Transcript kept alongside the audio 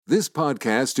This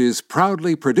podcast is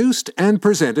proudly produced and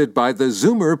presented by the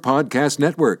Zoomer Podcast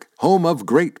Network, home of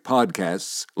great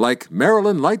podcasts like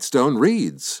Marilyn Lightstone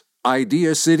Reads,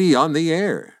 Idea City on the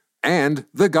Air, and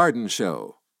The Garden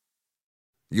Show.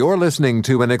 You're listening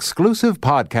to an exclusive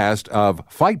podcast of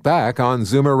Fight Back on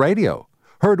Zoomer Radio,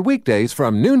 heard weekdays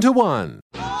from noon to 1.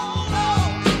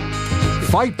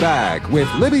 Fight Back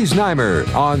with Libby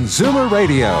Znaimer on Zoomer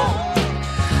Radio.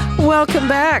 Welcome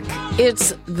back.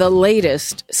 It's the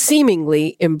latest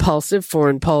seemingly impulsive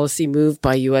foreign policy move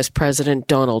by U.S. President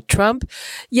Donald Trump.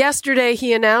 Yesterday,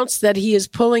 he announced that he is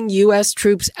pulling U.S.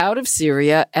 troops out of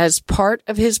Syria as part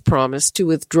of his promise to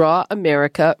withdraw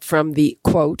America from the,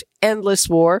 quote, endless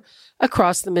war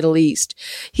across the Middle East.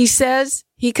 He says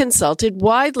he consulted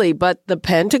widely, but the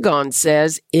Pentagon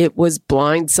says it was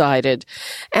blindsided.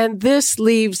 And this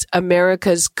leaves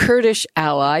America's Kurdish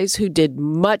allies, who did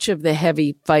much of the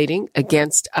heavy fighting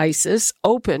against ISIS,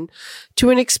 open to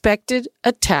an expected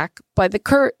attack by the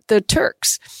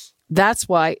Turks. That's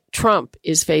why Trump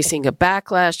is facing a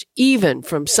backlash, even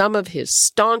from some of his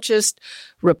staunchest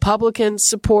Republican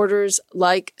supporters,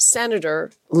 like Senator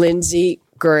Lindsey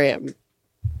Graham.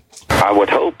 I would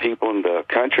hope people in the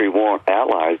country want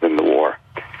allies in the war.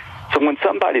 So when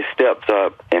somebody steps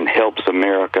up and helps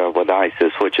America with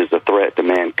ISIS, which is a threat to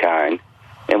mankind,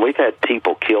 and we've had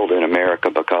people killed in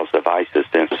America because of ISIS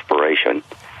inspiration.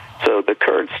 So the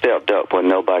Kurds stepped up when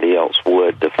nobody else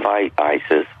would to fight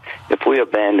ISIS. If we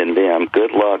abandon them,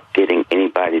 good luck getting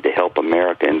anybody to help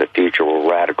America in the future with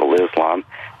radical Islam,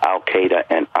 Al-Qaeda,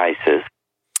 and ISIS.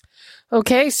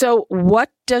 Okay, so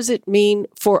what does it mean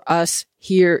for us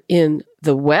here in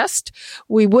the West?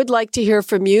 We would like to hear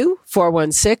from you.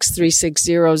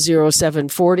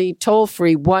 416-360-0740, toll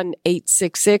free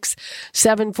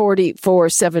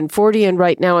 1-866-740-4740. And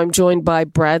right now I'm joined by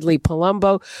Bradley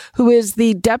Palumbo, who is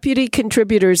the Deputy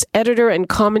Contributors Editor and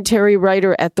Commentary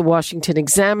Writer at the Washington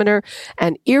Examiner,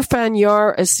 and Irfan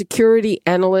Yar, a security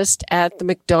analyst at the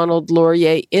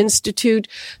Macdonald-Laurier Institute.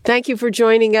 Thank you for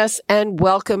joining us, and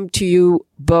welcome to you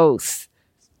both.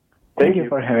 Thank you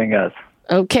for having us.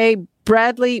 Okay,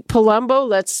 Bradley Palumbo,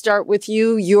 let's start with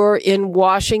you. You're in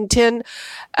Washington.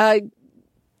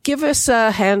 Give us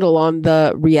a handle on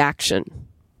the reaction.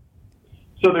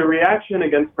 So the reaction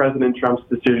against President Trump's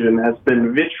decision has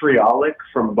been vitriolic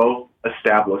from both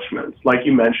establishments. Like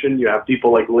you mentioned, you have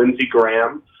people like Lindsey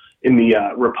Graham in the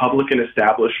Republican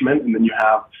establishment, and then you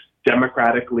have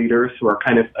Democratic leaders who are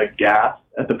kind of aghast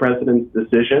at the president's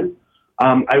decision.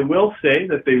 I will say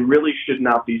that they really should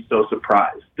not be so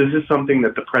surprised. This is something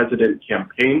that the president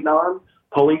campaigned on,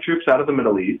 pulling troops out of the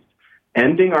Middle East,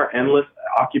 ending our endless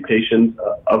occupations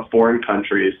of foreign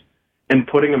countries, and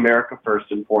putting America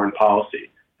first in foreign policy.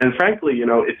 And frankly,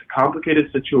 it's a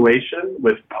complicated situation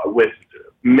with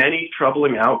many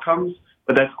troubling outcomes,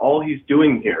 but that's all he's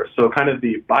doing here. So kind of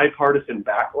the bipartisan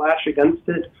backlash against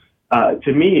it,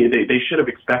 to me, they should have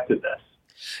expected this.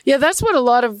 Yeah, that's what a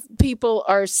lot of people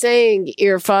are saying,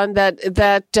 Irfan,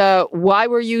 that why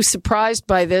were you surprised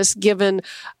by this given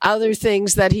other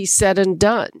things that he said and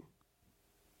done?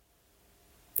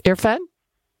 Irfan?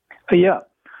 Yeah.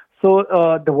 So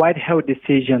the White House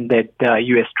decision that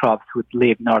U.S. troops would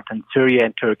leave northern Syria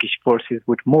and Turkish forces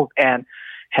would move in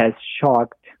has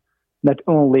shocked not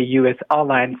only U.S.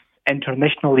 allies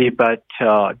internationally, but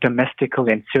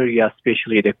domestically in Syria,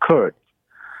 especially the Kurds.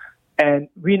 And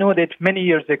we know that many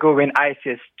years ago when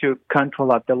ISIS took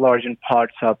control of the larger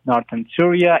parts of northern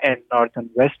Syria and northern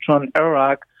western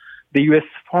Iraq, the U.S.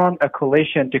 formed a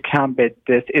coalition to combat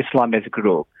this Islamist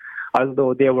group.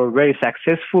 Although they were very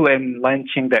successful in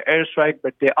launching the airstrike,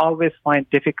 but they always find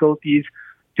difficulties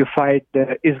to fight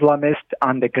the Islamists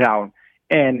on the ground.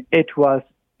 And it was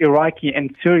Iraqi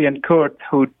and Syrian Kurds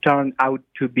who turned out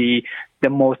to be the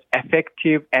most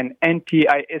effective and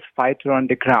anti-IS fighter on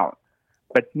the ground.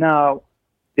 But now,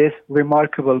 this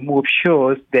remarkable move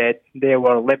shows that they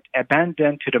were left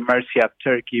abandoned to the mercy of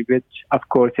Turkey, which, of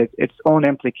course, has its own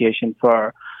implication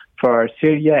for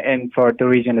Syria and for the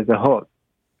region as a whole.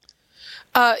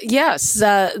 Yes,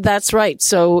 that's right.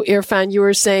 So, Irfan, you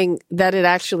were saying that it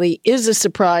actually is a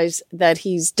surprise that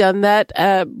he's done that.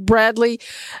 Bradley,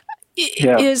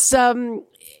 is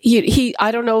he?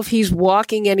 I don't know if he's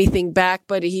walking anything back,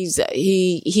 but he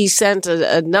sent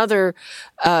another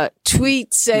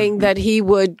tweet saying that he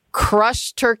would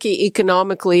crush Turkey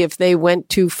economically if they went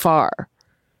too far.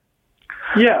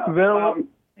 Yeah.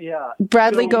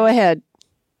 Bradley, go ahead.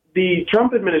 The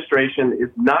Trump administration is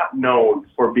not known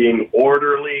for being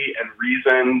orderly and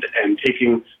reasoned and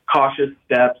taking cautious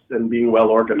steps and being well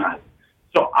organized.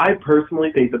 So I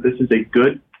personally think that this is a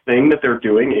good thing that they're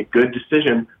doing, a good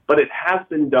decision, but it has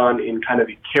been done in kind of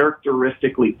a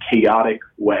characteristically chaotic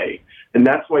way. And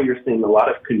that's why you're seeing a lot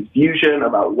of confusion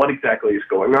about what exactly is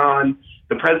going on.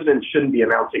 The president shouldn't be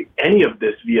announcing any of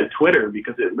this via Twitter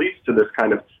because it leads to this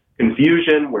kind of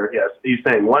confusion where he's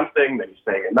saying one thing, then he's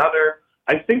saying another.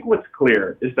 I think what's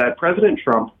clear is that President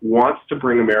Trump wants to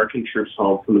bring American troops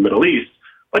home from the Middle East,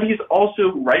 but he's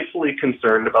also rightfully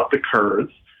concerned about the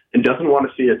Kurds and doesn't want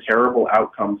to see a terrible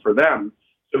outcome for them.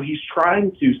 So he's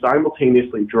trying to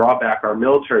simultaneously draw back our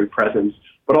military presence,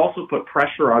 but also put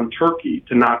pressure on Turkey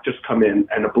to not just come in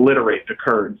and obliterate the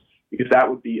Kurds, because that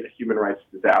would be a human rights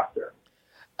disaster.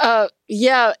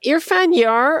 Irfan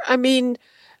Yar, I mean,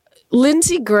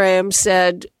 Lindsey Graham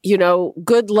said,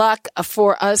 good luck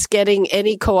for us getting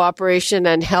any cooperation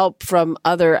and help from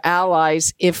other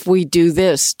allies if we do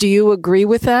this. Do you agree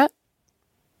with that?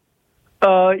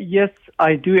 Yes,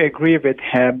 I do agree with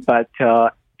him, but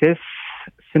this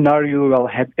scenario will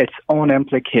have its own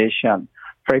implication.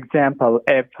 For example,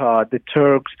 if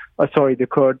the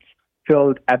Kurds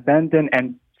feel abandoned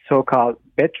and so-called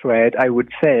betrayed, I would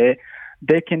say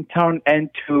they can turn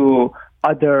into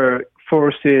other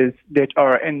forces that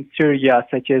are in Syria,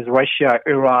 such as Russia,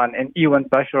 Iran, and even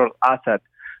Bashar al-Assad,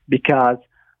 because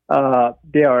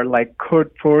they are like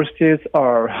Kurd forces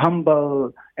are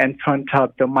humble in front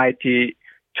of the mighty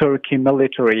Turkey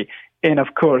military. And of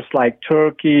course, like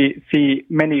Turkey see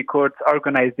many Kurd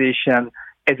organizations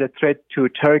as a threat to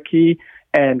Turkey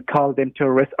and call them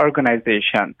terrorist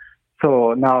organization.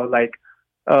 So now,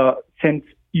 since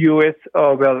U.S.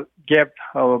 will give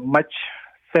much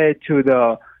say to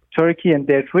the Turkey in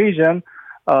that region,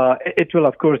 it will,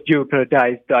 of course,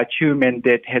 jeopardize the achievement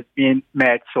that has been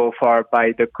made so far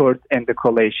by the Kurds and the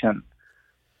coalition.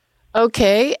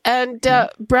 Okay. And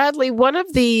Bradley, one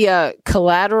of the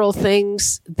collateral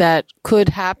things that could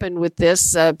happen with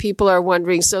this, people are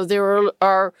wondering, so there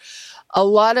are a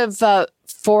lot of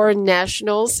foreign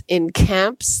nationals in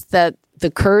camps that the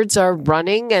Kurds are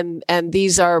running, and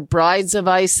these are brides of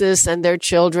ISIS and their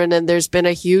children, and there's been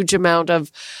a huge amount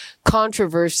of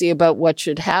controversy about what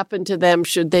should happen to them.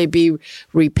 Should they be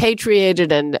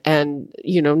repatriated? And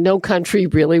no country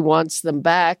really wants them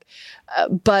back.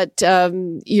 But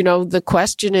the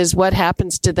question is what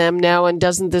happens to them now, and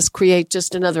doesn't this create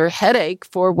just another headache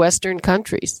for Western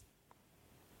countries?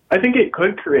 I think it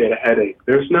could create a headache.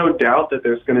 There's no doubt that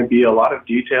there's going to be a lot of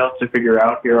details to figure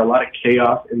out here, a lot of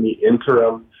chaos in the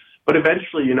interim. But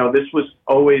eventually, this was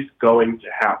always going to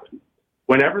happen.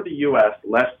 Whenever the U.S.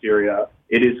 left Syria,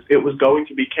 it was going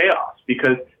to be chaos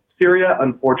because Syria,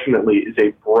 unfortunately, is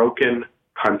a broken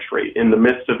country in the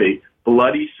midst of a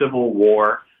bloody civil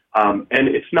war, and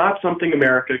it's not something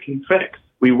America can fix.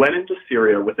 We went into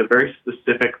Syria with a very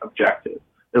specific objective: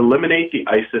 eliminate the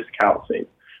ISIS caliphate.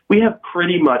 We have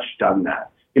pretty much done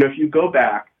that. If you go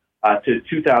back to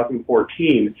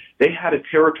 2014, they had a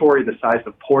territory the size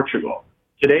of Portugal.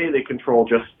 Today, they control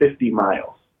just 50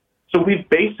 miles. So we've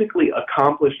basically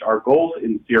accomplished our goals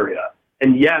in Syria.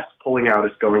 And yes, pulling out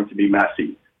is going to be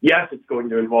messy. Yes, it's going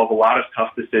to involve a lot of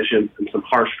tough decisions and some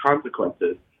harsh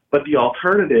consequences. But the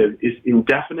alternative is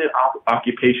indefinite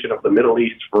occupation of the Middle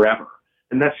East forever.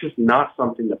 And that's just not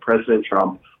something that President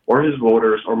Trump or his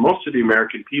voters or most of the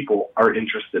American people are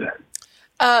interested in.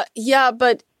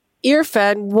 But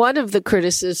Irfan, one of the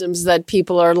criticisms that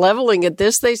people are leveling at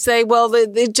this, they say, well,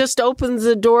 it just opens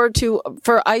the door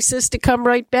for ISIS to come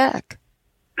right back.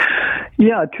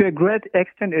 Yeah, to a great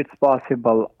extent, it's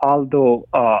possible. Although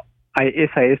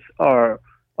ISIS are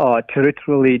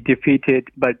territorially defeated,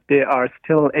 but they are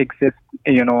still exist,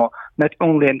 not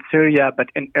only in Syria, but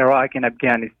in Iraq and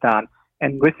Afghanistan.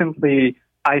 And recently,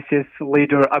 ISIS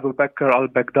leader Abu Bakr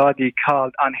al-Baghdadi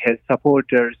called on his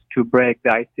supporters to break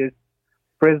the ISIS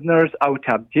prisoners out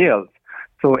of jails.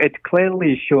 So it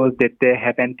clearly shows that they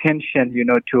have intention,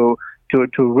 to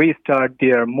restart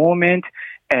their movement.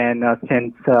 And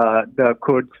since the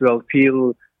Kurds will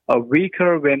feel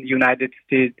weaker when United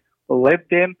States leave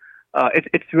them,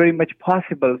 it's very much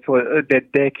possible that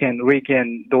they can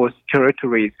regain those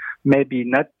territories. Maybe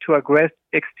not to a great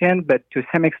extent, but to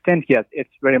some extent, yes,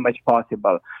 it's very much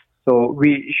possible. So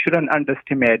we shouldn't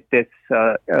underestimate this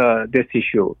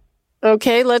issue.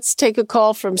 Okay, let's take a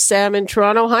call from Sam in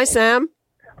Toronto. Hi, Sam.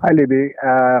 Hi, Libby.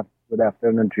 Good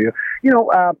afternoon to you.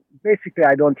 Basically,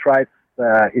 I don't trust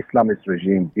Islamist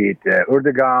regime, be it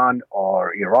Erdogan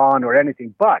or Iran or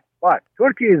anything. But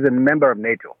Turkey is a member of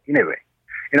NATO, anyway.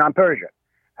 I'm Persian.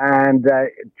 And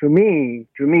to me,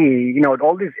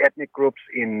 all these ethnic groups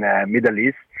in Middle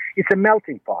East, it's a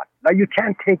melting pot. Now you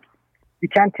can't take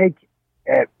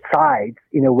sides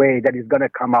in a way that is going to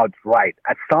come out right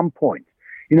at some point.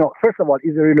 First of all,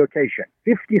 is a relocation.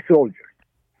 50 soldiers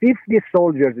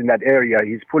in that area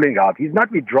he's pulling out. He's not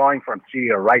withdrawing from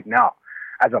Syria right now,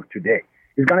 as of today.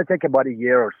 It's going to take about a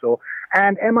year or so.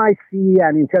 And MIC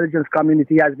and intelligence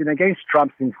community has been against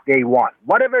Trump since day one.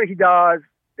 Whatever he does,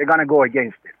 they're going to go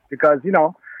against it because,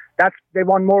 they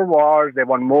want more wars. They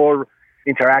want more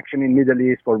interaction in Middle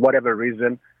East for whatever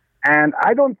reason. And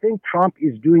I don't think Trump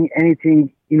is doing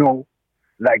anything,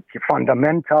 like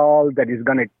fundamental that is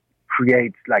going to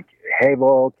create like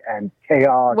havoc and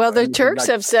chaos. Well, the Turks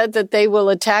have said that they will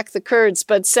attack the Kurds.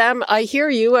 But Sam, I hear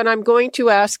you, and I'm going to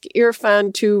ask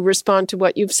Irfan to respond to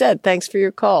what you've said. Thanks for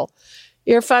your call.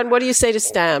 Irfan, what do you say to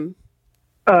Sam?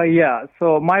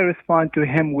 So my response to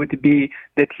him would be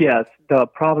that, yes, the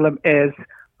problem is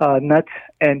not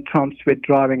in Trump's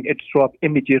withdrawing its troops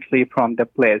immediately from the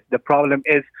place. The problem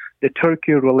is the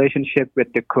Turkey relationship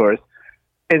with the Kurds.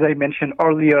 As I mentioned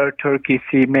earlier, Turkey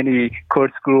see many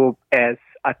Kurds group as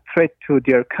a threat to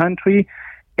their country,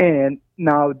 and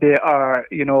now they are,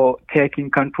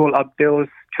 taking control of those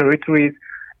territories.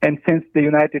 And since the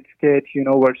United States,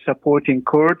 were supporting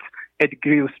Kurds, it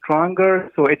grew stronger.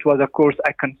 So it was, of course,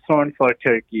 a concern for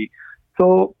Turkey.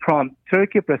 So from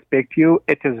Turkey perspective,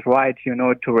 it is right,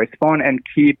 to respond and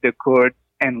keep the Kurds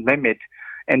and limit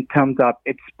in terms of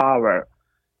its power.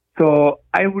 So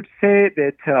I would say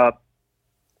that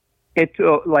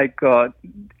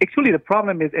actually the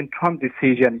problem is in Trump's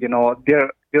decision.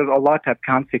 There's a lot of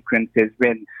consequences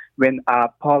when a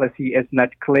policy is not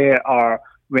clear or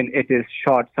when it is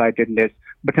short-sightedness.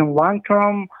 But in long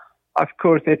term, of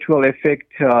course, it will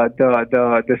affect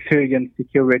the Syrian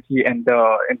security and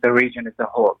the region as a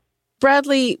whole.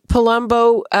 Bradley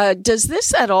Palumbo, does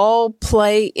this at all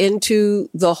play into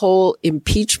the whole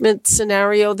impeachment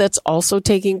scenario that's also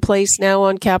taking place now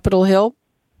on Capitol Hill?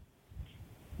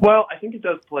 Well, I think it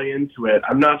does play into it.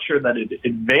 I'm not sure that it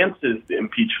advances the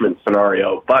impeachment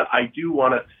scenario, but I do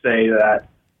want to say that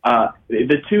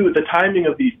the timing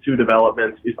of these two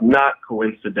developments is not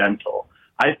coincidental.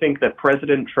 I think that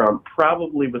President Trump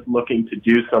probably was looking to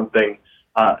do something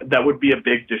that would be a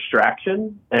big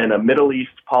distraction, and a Middle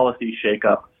East policy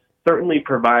shakeup certainly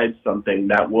provides something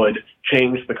that would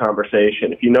change the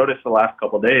conversation. If you notice the last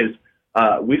couple of days,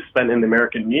 we've spent in the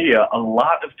American media a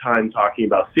lot of time talking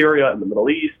about Syria and the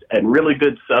Middle East and really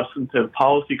good substantive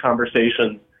policy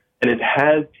conversations, and it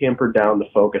has tampered down the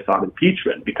focus on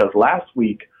impeachment because last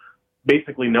week,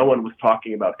 basically no one was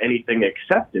talking about anything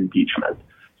except impeachment.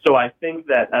 So I think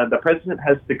that the president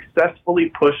has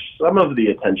successfully pushed some of the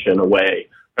attention away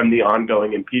from the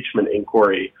ongoing impeachment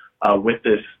inquiry with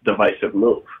this divisive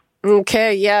move.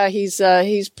 Okay, yeah, he's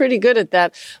pretty good at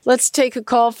that. Let's take a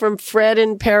call from Fred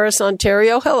in Paris,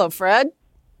 Ontario. Hello, Fred.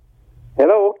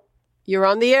 Hello. You're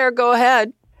on the air. Go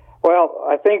ahead. Well,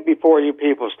 I think before you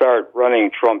people start running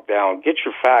Trump down, get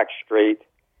your facts straight.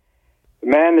 The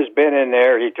man has been in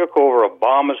there. He took over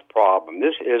Obama's problem.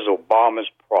 This is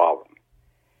Obama's problem.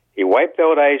 He wiped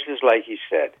out ISIS like he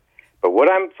said. But what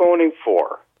I'm phoning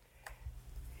for,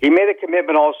 he made a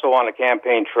commitment also on the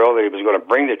campaign trail that he was going to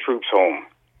bring the troops home.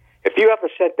 If you have to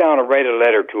sit down and write a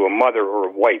letter to a mother or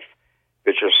a wife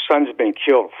that your son's been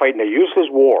killed fighting a useless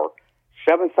war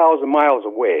 7,000 miles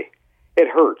away, it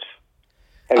hurts.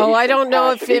 And I don't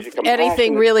know if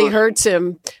anything really hurts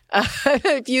him.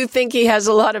 If you think he has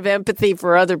a lot of empathy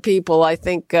for other people, I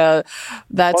think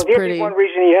that's pretty... There's one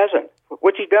reason he hasn't.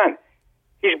 What's he done?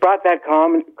 He's brought that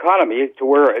economy to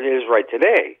where it is right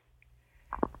today.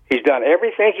 He's done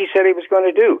everything he said he was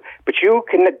going to do. But you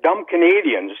dumb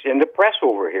Canadians in the press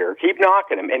over here keep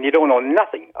knocking him, and you don't know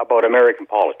nothing about American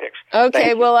politics.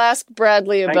 Okay, we'll ask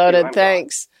Bradley about it.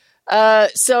 Thanks. There are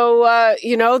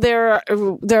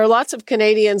lots of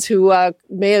Canadians who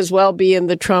may as well be in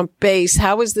the Trump base.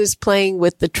 How is this playing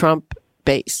with the Trump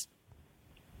base?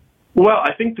 Well,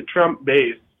 I think the Trump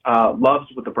base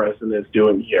loves what the president is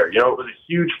doing here. It was a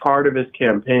huge part of his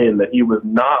campaign that he was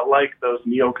not like those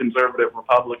neoconservative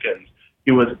Republicans.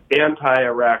 He was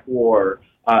anti-Iraq war,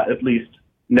 at least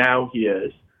now he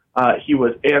is. He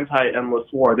was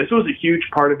anti-endless war. This was a huge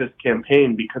part of his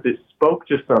campaign because it spoke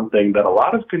to something that a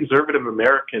lot of conservative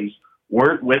Americans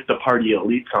weren't with the party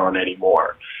elites on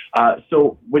anymore.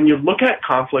 So when you look at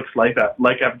conflicts like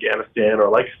Afghanistan or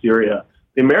like Syria,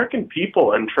 the American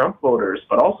people and Trump voters,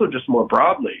 but also just more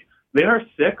broadly, they are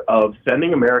sick of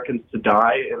sending Americans to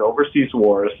die in overseas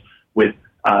wars with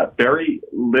very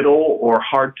little or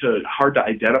hard to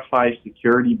identify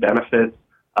security benefits,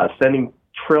 sending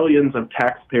trillions of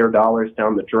taxpayer dollars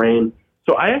down the drain.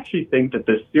 So I actually think that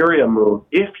the Syria move,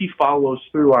 if he follows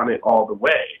through on it all the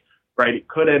way, right, it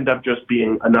could end up just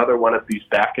being another one of these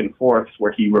back and forths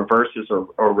where he reverses or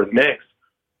reneges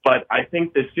But I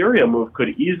think the Syria move could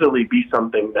easily be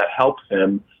something that helps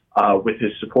him with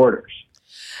his supporters.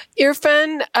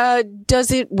 Irfan,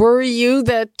 does it worry you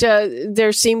that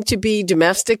there seem to be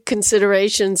domestic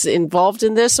considerations involved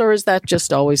in this, or is that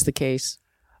just always the case?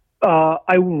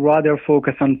 I would rather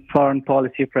focus on foreign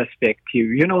policy perspective.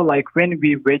 Like when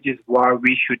we wage war,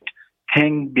 we should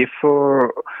think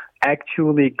before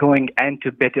actually going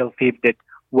into battlefield that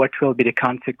what will be the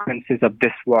consequences of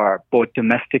this war, both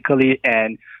domestically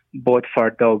and both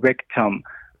for the victim.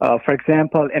 For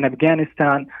example, in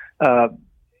Afghanistan,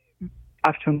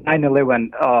 after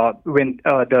 9/11, when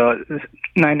the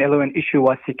 9/11 issue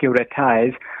was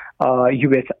securitized,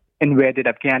 U.S. invaded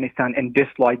Afghanistan and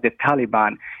dislodged the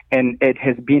Taliban, and it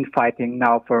has been fighting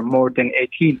now for more than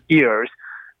 18 years.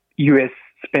 U.S.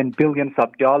 spent billions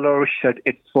of dollars, shed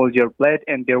its soldier blood,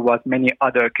 and there was many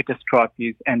other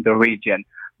catastrophes in the region.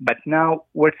 But now,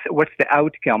 what's the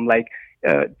outcome? Like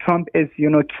Trump is,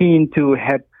 keen to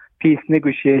have peace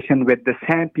negotiation with the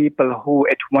same people who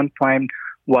at one time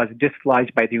was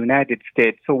dislodged by the United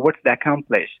States. So what's the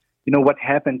accomplished? What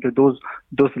happened to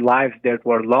those lives that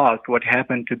were lost? What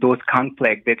happened to those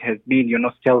conflicts that has been,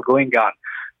 still going on?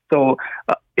 So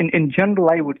in general,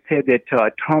 I would say that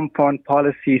Trump foreign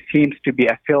policy seems to be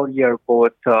a failure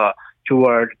both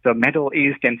towards the Middle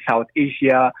East and South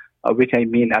Asia, which I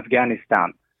mean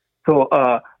Afghanistan. So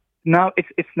now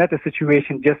it's not a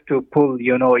situation just to pull,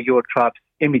 your troops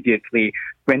immediately.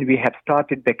 When we have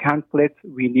started the conflict,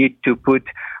 we need to put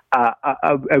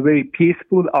a very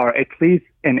peaceful, or at least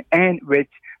an end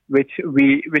which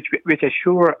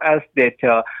assure us that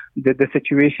the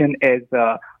situation is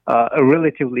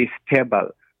relatively stable.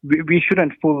 We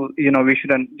shouldn't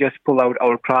just pull out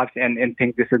our troops and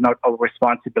think this is not our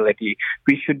responsibility.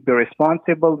 We should be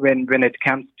responsible when it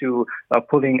comes to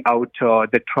pulling out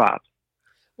the troops.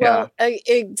 Well,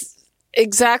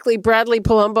 exactly, Bradley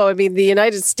Palumbo. I mean, the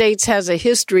United States has a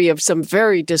history of some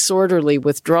very disorderly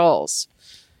withdrawals.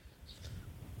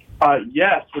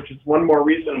 Yes, which is one more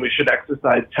reason we should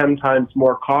exercise 10 times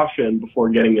more caution before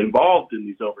getting involved in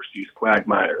these overseas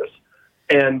quagmires.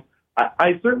 And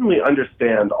I certainly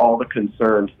understand all the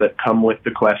concerns that come with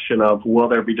the question of, will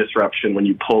there be disruption when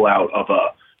you pull out of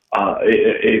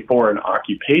a foreign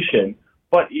occupation?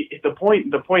 But the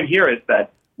point here is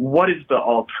that, what is the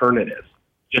alternative?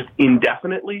 Just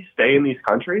indefinitely stay in these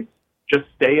countries? Just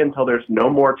stay until there's no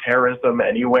more terrorism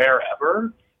anywhere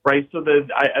ever? Right? So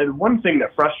one thing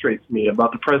that frustrates me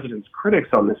about the president's critics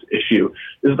on this issue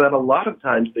is that a lot of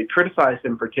times they criticize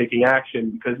him for taking action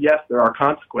because, yes, there are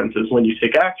consequences when you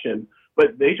take action,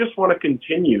 but they just want to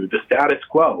continue the status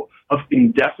quo of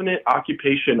indefinite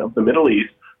occupation of the Middle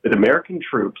East with American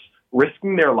troops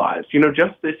risking their lives.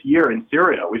 Just this year in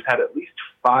Syria, we've had at least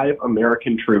 5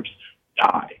 American troops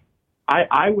die.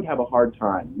 I would have a hard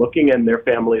time looking in their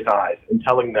families' eyes and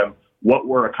telling them what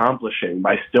we're accomplishing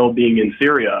by still being in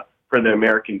Syria for the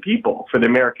American people, for the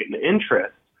American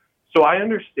interests. So I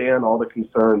understand all the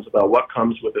concerns about what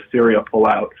comes with a Syria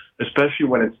pullout, especially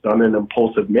when it's done in an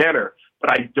impulsive manner,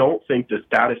 but I don't think the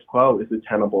status quo is a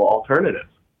tenable alternative.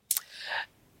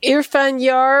 Irfan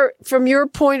Yar, from your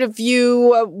point of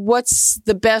view, what's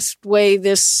the best way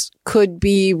this could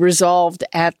be resolved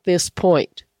at this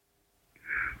point?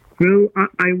 Well,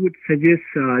 I would suggest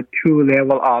 2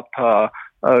 levels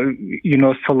of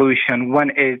solution.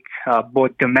 One is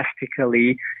both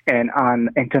domestically and on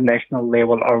international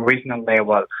level or regional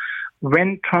level.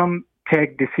 When Trump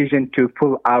take decision to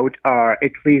pull out or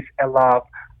at least allow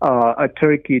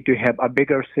Turkey to have a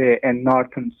bigger say in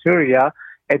northern Syria,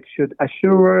 it should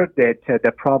assure that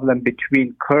the problem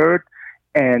between Kurd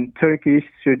and Turkish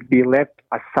should be left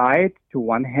aside to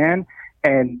one hand,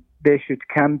 and they should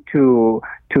come to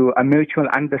a mutual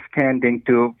understanding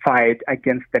to fight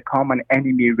against the common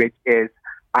enemy, which is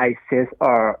ISIS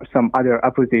or some other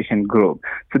opposition group.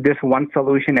 So this one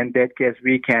solution. In that case,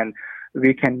 we can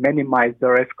minimize the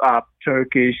risk of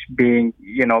Turkish being,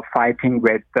 fighting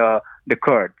with the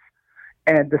Kurds.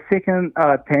 And the second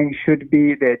thing should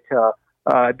be that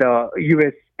the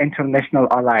U.S. international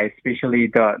allies, especially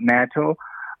the NATO,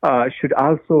 should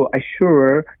also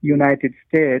assure United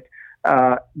States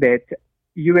that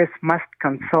U.S. must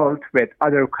consult with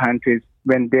other countries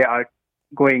when they are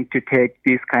going to take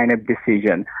this kind of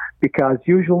decision, because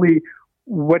usually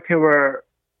whatever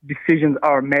decisions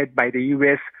are made by the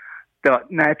U.S., the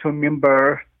NATO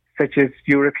members, such as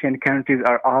European countries,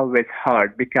 are always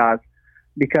hard because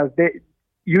they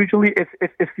usually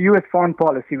it's U.S. foreign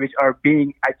policy which are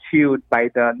being achieved by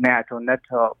the NATO, not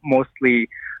mostly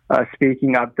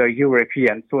speaking of the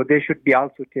European. So they should be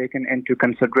also taken into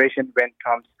consideration when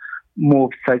Trump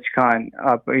moves such kind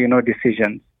of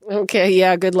decisions. Okay,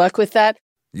 yeah, good luck with that.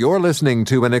 You're listening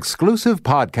to an exclusive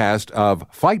podcast of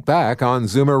Fight Back on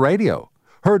Zoomer Radio,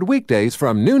 heard weekdays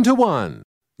from noon to 1.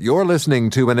 You're listening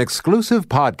to an exclusive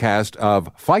podcast of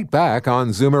Fight Back on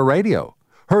Zoomer Radio,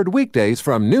 heard weekdays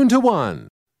from noon to 1.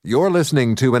 You're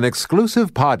listening to an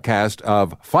exclusive podcast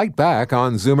of Fight Back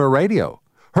on Zoomer Radio,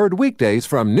 heard weekdays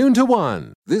from noon to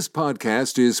 1. This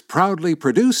podcast is proudly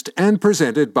produced and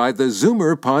presented by the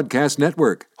Zoomer Podcast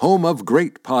Network, home of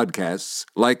great podcasts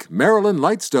like Marilyn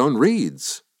Lightstone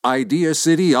Reads, Idea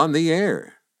City on the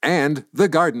Air, and The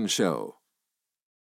Garden Show.